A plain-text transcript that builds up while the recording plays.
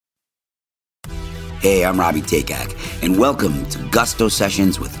Hey, I'm Robbie Takak, and welcome to Gusto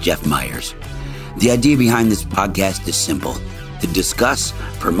Sessions with Jeff Myers. The idea behind this podcast is simple: to discuss,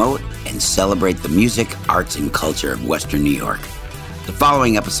 promote, and celebrate the music, arts, and culture of Western New York. The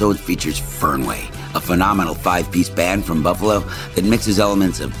following episode features Fernway, a phenomenal 5-piece band from Buffalo that mixes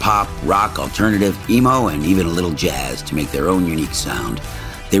elements of pop, rock, alternative, emo, and even a little jazz to make their own unique sound.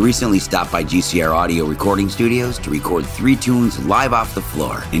 They recently stopped by GCR Audio Recording Studios to record 3 tunes live off the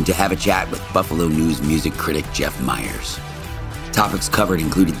floor and to have a chat with Buffalo News music critic Jeff Myers. Topics covered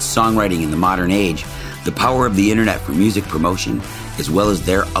included songwriting in the modern age, the power of the internet for music promotion, as well as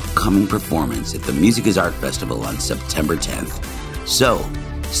their upcoming performance at the Music is Art Festival on September 10th. So,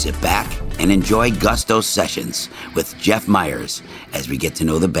 sit back and enjoy Gusto Sessions with Jeff Myers as we get to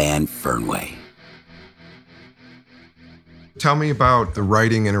know the band Fernway. Tell me about the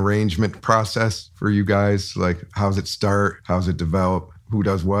writing and arrangement process for you guys. Like, how's it start? How's it develop? Who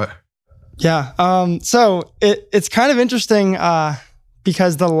does what? Yeah. So it's kind of interesting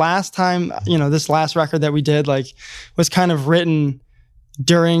because the last time, this last record that we did, was kind of written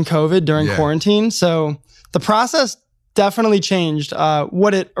during COVID, during quarantine. So the process definitely changed.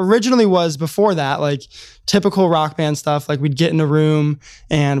 What it originally was before that, typical rock band stuff, we'd get in a room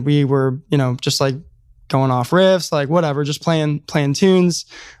and we were, just going off riffs, whatever, just playing tunes.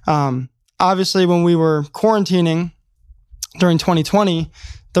 Obviously, when we were quarantining during 2020,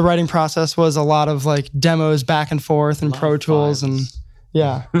 the writing process was a lot of demos back and forth and Pro Tools. And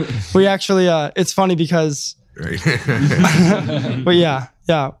yeah, we actually, it's funny because, but yeah,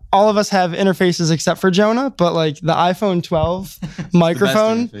 all of us have interfaces except for Jonah, but the iPhone 12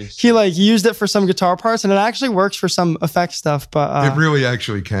 microphone, he used it for some guitar parts and it actually works for some effect stuff, but it really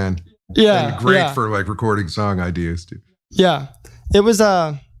actually can. Yeah. And great for recording song ideas too. Yeah. It was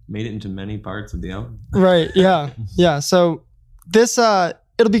made it into many parts of the album. Right. Yeah. Yeah. So this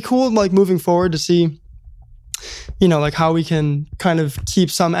it'll be cool moving forward to see how we can kind of keep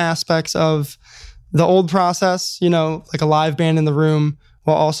some aspects of the old process, a live band in the room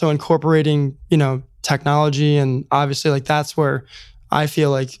while also incorporating, technology. And obviously that's where I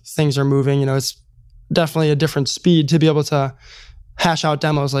feel things are moving. It's definitely a different speed to be able to hash out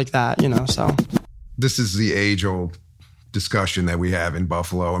demos like that, so. This is the age-old discussion that we have in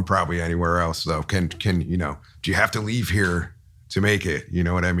Buffalo and probably anywhere else, though. Can do you have to leave here to make it? You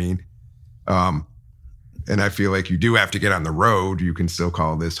know what I mean? And I feel like you do have to get on the road. You can still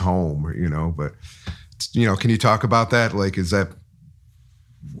call this home, but, can you talk about that?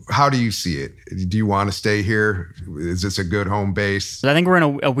 How do you see it? Do you want to stay here? Is this a good home base? I think we're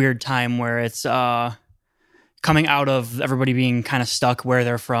in a weird time where it's, coming out of everybody being kind of stuck where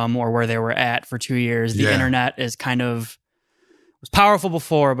they're from or where they were at for 2 years. The internet is was powerful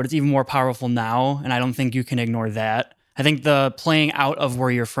before, but it's even more powerful now. And I don't think you can ignore that. I think the playing out of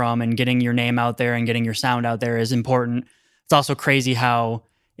where you're from and getting your name out there and getting your sound out there is important. It's also crazy how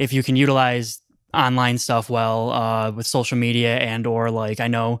if you can utilize online stuff well with social media and or I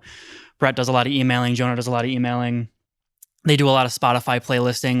know Brett does a lot of emailing, Jonah does a lot of emailing. They do a lot of Spotify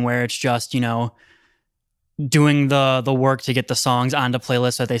playlisting where it's just, doing the work to get the songs onto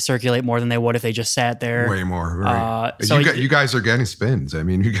playlists so that they circulate more than they would if they just sat there. Way more. Right. You guys are getting spins. I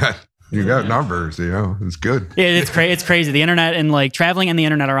mean, you got numbers. It's good. It's crazy. The internet and traveling and the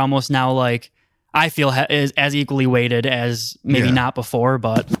internet are almost now I feel is as equally weighted as maybe not before,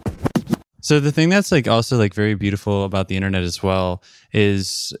 but. So the thing that's also very beautiful about the internet as well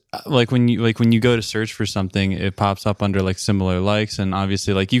is when you go to search for something, it pops up under similar likes, and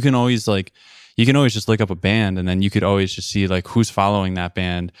obviously you can always just look up a band and then you could always just see who's following that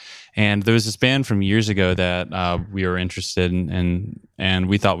band. And there was this band from years ago that we were interested in and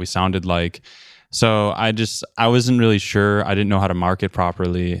we thought we sounded like. So I wasn't really sure. I didn't know how to market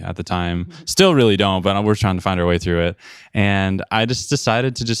properly at the time. Still really don't, but we're trying to find our way through it. And I just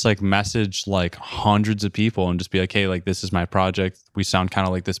decided to just message hundreds of people and just be hey, this is my project. We sound kind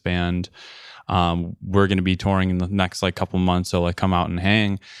of like this band. We're going to be touring in the next couple months, so come out and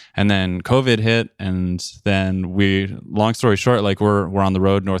hang. And then COVID hit, and then long story short, we're on the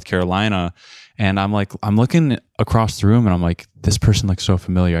road, North Carolina, and I'm looking across the room, and I'm this person looks so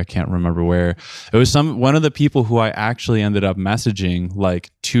familiar. I can't remember where. It was one of the people who I actually ended up messaging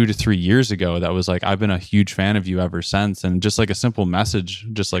 2 to 3 years ago. That was I've been a huge fan of you ever since, and just a simple message,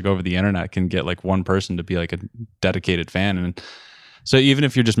 just over the internet, can get one person to be a dedicated fan. And so even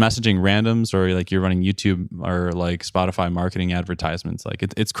if you're just messaging randoms or you're running YouTube or Spotify marketing advertisements,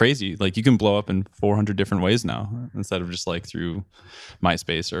 it's crazy. You can blow up in 400 different ways now instead of just through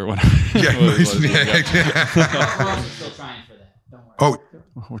MySpace or whatever. Yeah, We're still trying for that. Don't worry.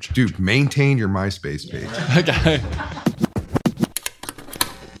 Oh, dude, maintain your MySpace page. Okay.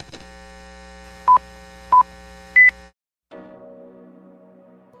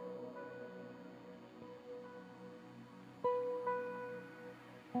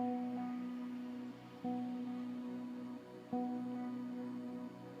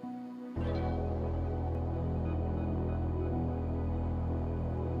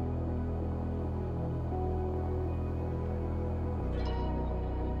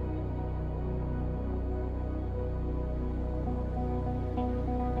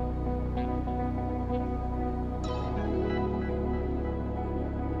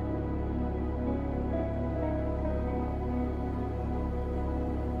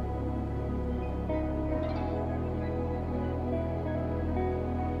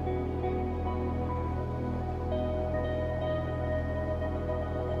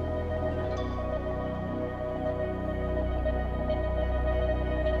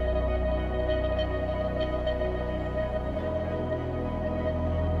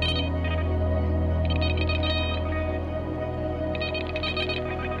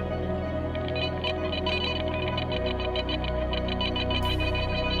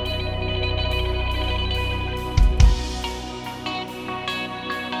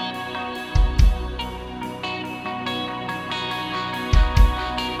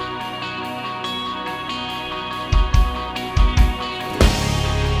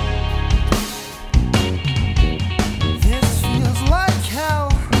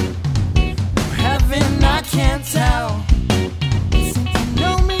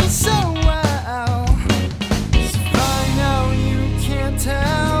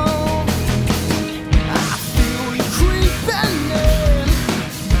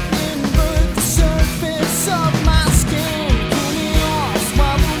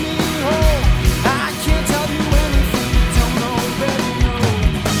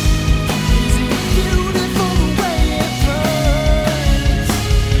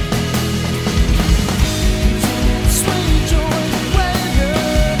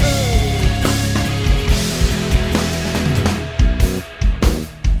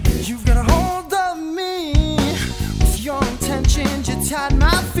 tied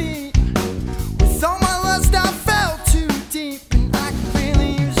my feet. With all my lust I fell too deep, and I could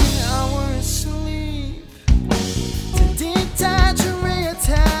really use an hour of sleep to detach and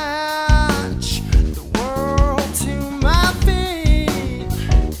reattach the world to my feet.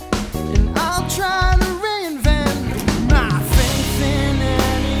 And I'll try to reinvent my faith in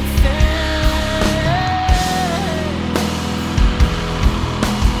anything.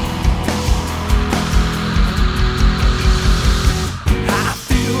 I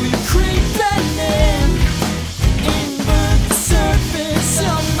feel you creeping in, invert the surface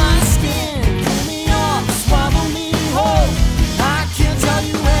of my skin. Pull me off, swallow me whole. I can't tell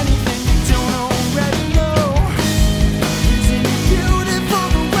you anything you don't already know. Isn't it beautiful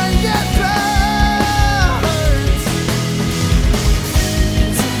the way it burns?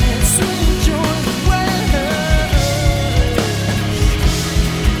 Isn't it sweet joy the way it hurts?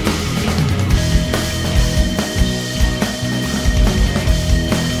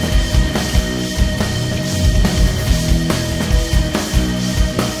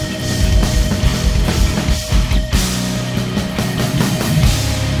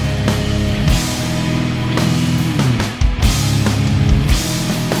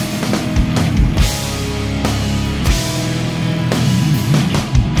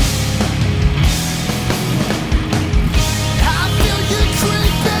 I feel you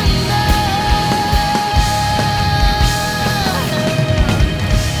creeping in.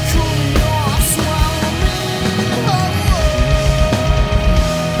 Cool me off, swallow me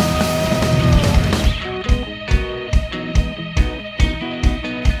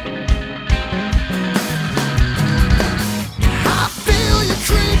I feel you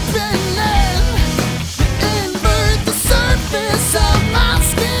creeping in. Invert the surface of my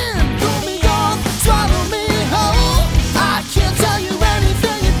skin. Pull me off, swallow me whole. I can't tell you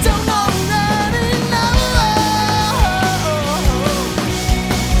anything you don't already know.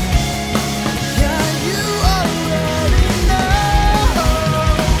 Yeah, you already know.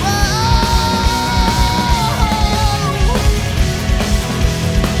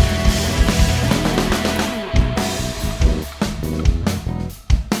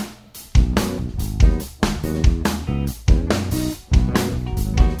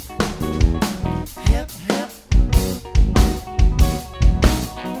 Hip, hip.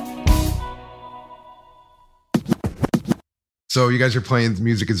 So you guys are playing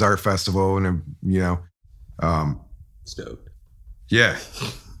Music is Art Festival, and Stoked. yeah,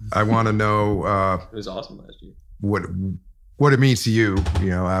 I want to know It was awesome last year. what it means to you,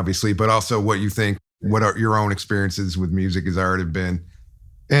 obviously, but also what you think, what are your own experiences with Music is Art have been,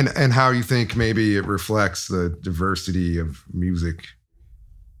 and how you think maybe it reflects the diversity of music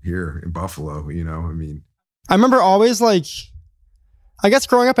here in Buffalo. I remember always I guess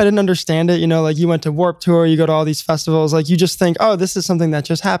growing up, I didn't understand it. You went to Warped Tour, you go to all these festivals, you just think, oh, this is something that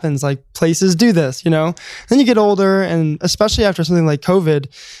just happens. Places do this, Then you get older, and especially after something like COVID,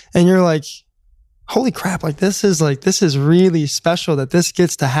 and you're like, holy crap, this is really special that this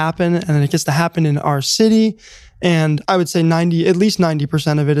gets to happen, and it gets to happen in our city. And I would say at least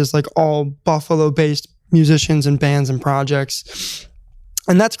 90% of it is all Buffalo-based musicians and bands and projects.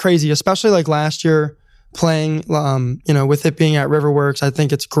 And that's crazy, especially last year, playing, with it being at Riverworks. I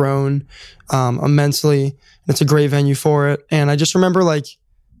think it's grown immensely, and it's a great venue for it. And I just remember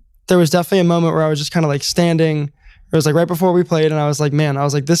there was definitely a moment where I was just kind of standing. It was right before we played, and I was like, man,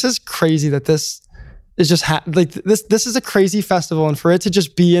 this is crazy that this is just this is a crazy festival, and for it to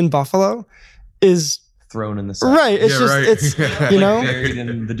just be in Buffalo is Thrown in the sun. right. It's right. it's Buried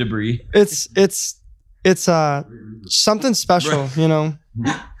in the debris. it's something special,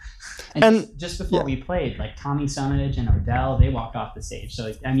 And just before we played, Tommy Sonage and Odell, they walked off the stage.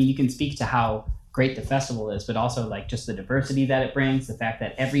 So, you can speak to how great the festival is, but also just the diversity that it brings, the fact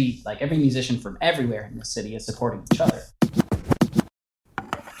that every musician from everywhere in the city is supporting each other.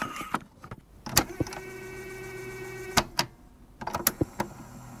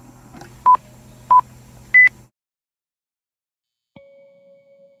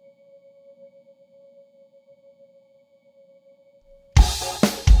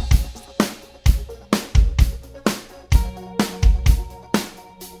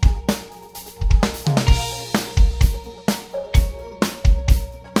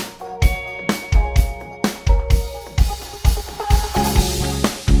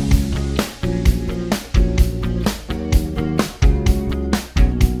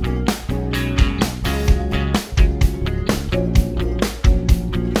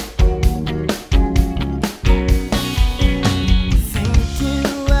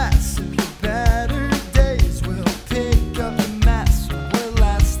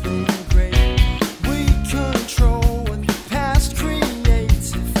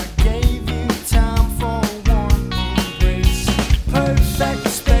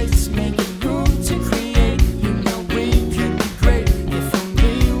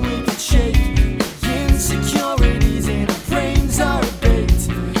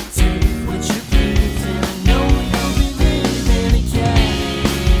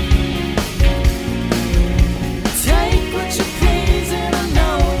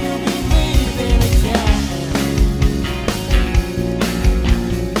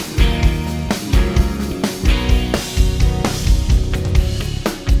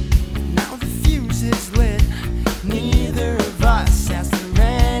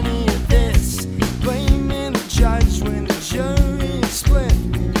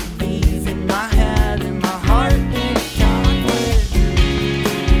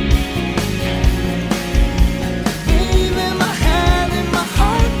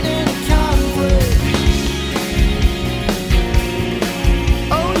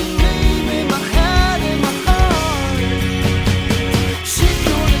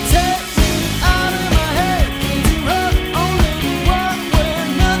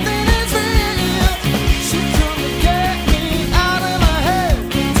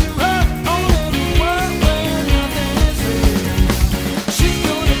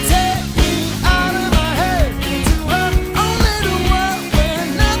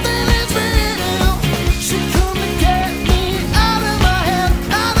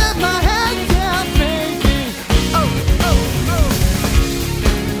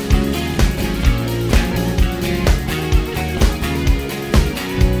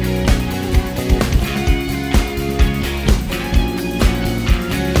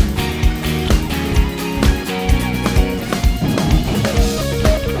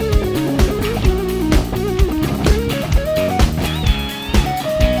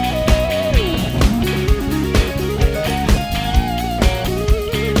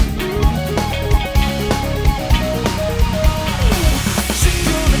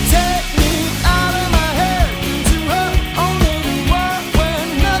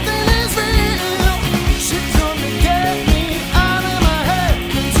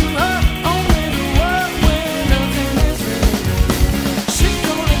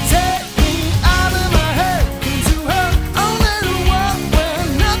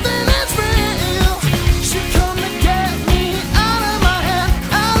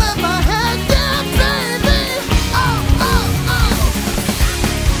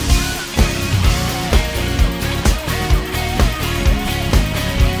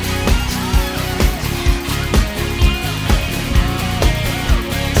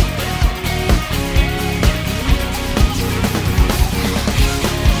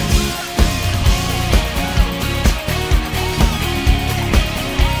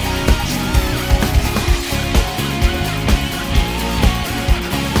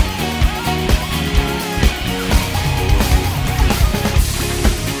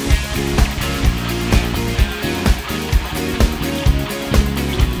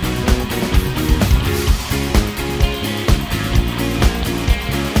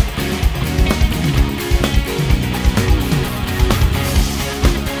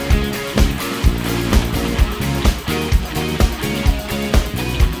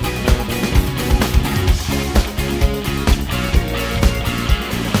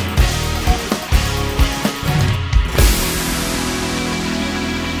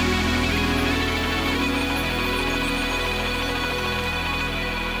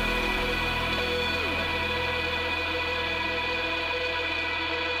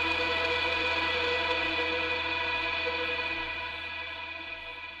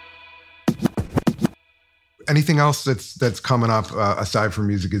 anything else that's coming up aside from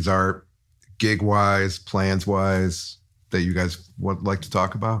Music is Art, gig wise, plans wise, that you guys would like to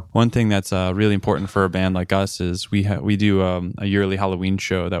talk about? One thing that's really important for a band like us is we do a yearly Halloween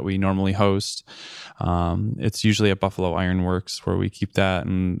show that we normally host. It's usually at Buffalo Ironworks where we keep that,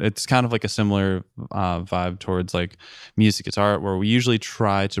 and it's kind of like a similar vibe towards like Music is Art, where we usually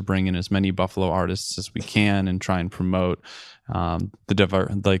try to bring in as many Buffalo artists as we can and try and promote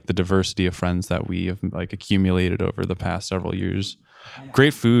the diversity of friends that we have like accumulated over the past several years.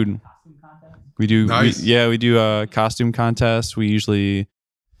 Great food. We do, nice. we do a costume contest. We usually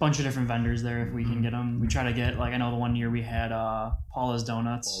bunch of different vendors there if we can get them. We try to get, like, I know the one year we had Paula's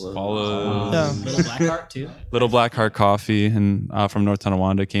Donuts. Little Black Heart too. Little Black Heart Coffee, and from North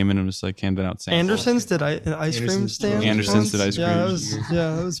Tonawanda came in and was like handing out samples. Anderson's did an ice cream stand. Anderson's did ice cream.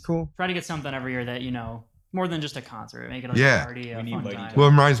 That was cool. Try to get something every year that, more than just a concert. Make it like a party, a fun time. Well,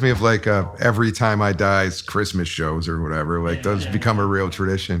 it reminds me of like Every Time I Die's Christmas shows or whatever. Like those become a real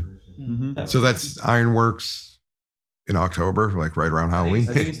tradition. Mm-hmm. So that's Ironworks in October, like right around Halloween.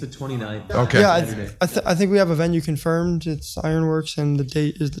 I think it's the 29th. Okay. Yeah, I think we have a venue confirmed. It's Ironworks, and the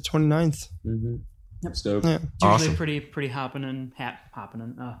date is the 29th. Mm-hmm. Yep. Dope. Yeah. It's Awesome. usually pretty happening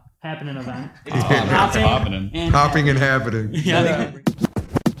event. Hopping and happening. Yeah.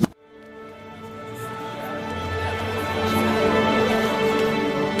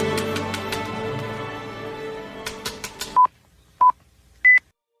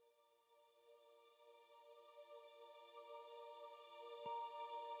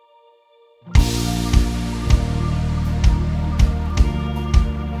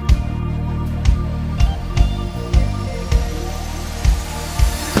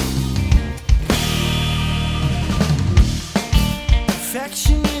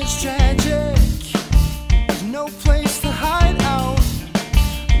 Affection is tragic. There's no place to hide out.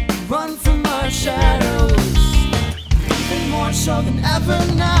 Run from our shadows, even more so than ever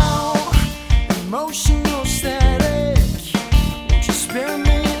now. Emotional static. Won't you spare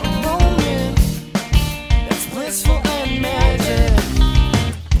me a moment that's blissful and magic?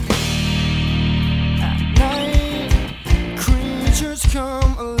 At night, creatures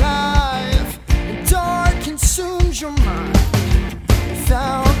come alive, and dark consumes your mind.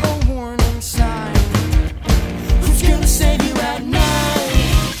 Without a warning sign, who's gonna save you at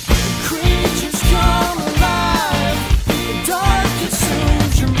night? The creatures come alive, the dark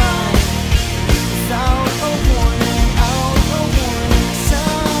consumes your mind. Without a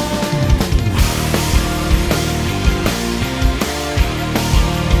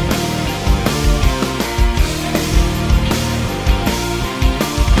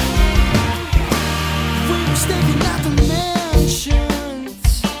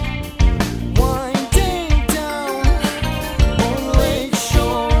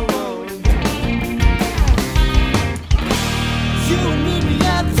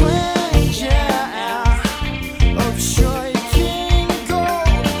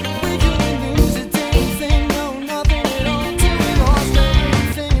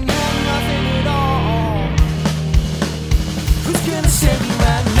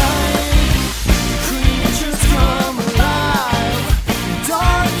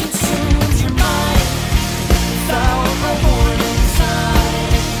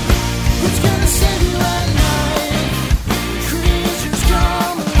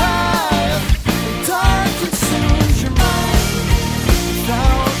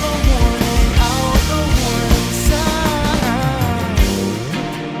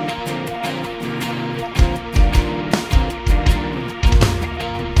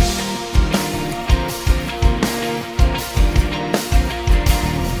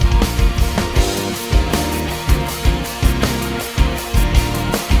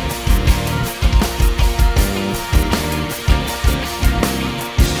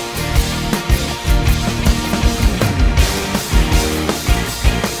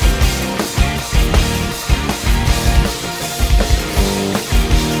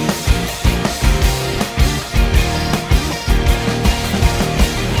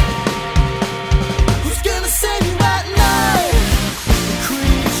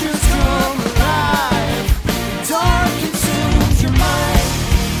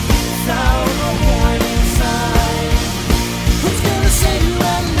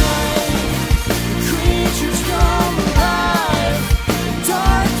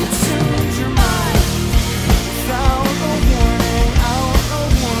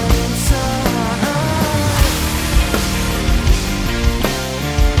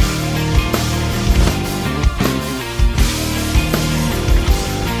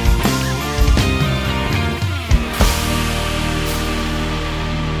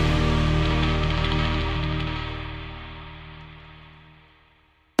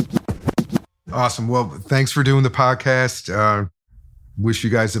Awesome. Well, thanks for doing the podcast. Wish you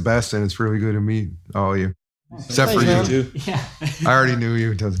guys the best, and it's really good to meet all of you. Except for you. too. Yeah. I already knew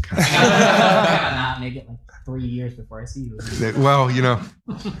you. It doesn't count. I gotta not make it like 3 years before I see you. Well,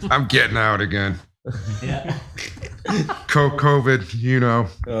 I'm getting out again. Yeah. COVID,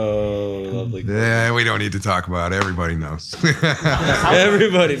 Oh, lovely. Yeah, we don't need to talk about it. Everybody knows.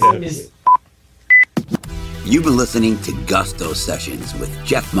 Everybody knows. You've been listening to Gusto Sessions with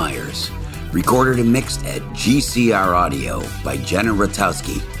Jeff Myers, recorded and mixed at GCR Audio by Jenna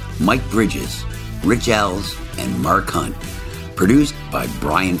Rotowski, Mike Bridges, Rich Ells, and Mark Hunt. Produced by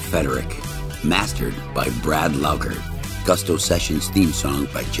Brian Federick. Mastered by Brad Laukert. Gusto Sessions theme song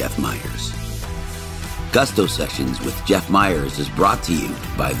by Jeff Myers. Gusto Sessions with Jeff Myers is brought to you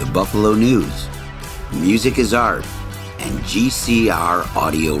by the Buffalo News, Music is Art, and GCR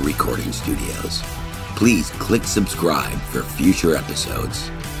Audio Recording Studios. Please click subscribe for future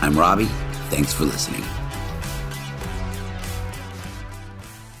episodes. I'm Robbie. Thanks for listening.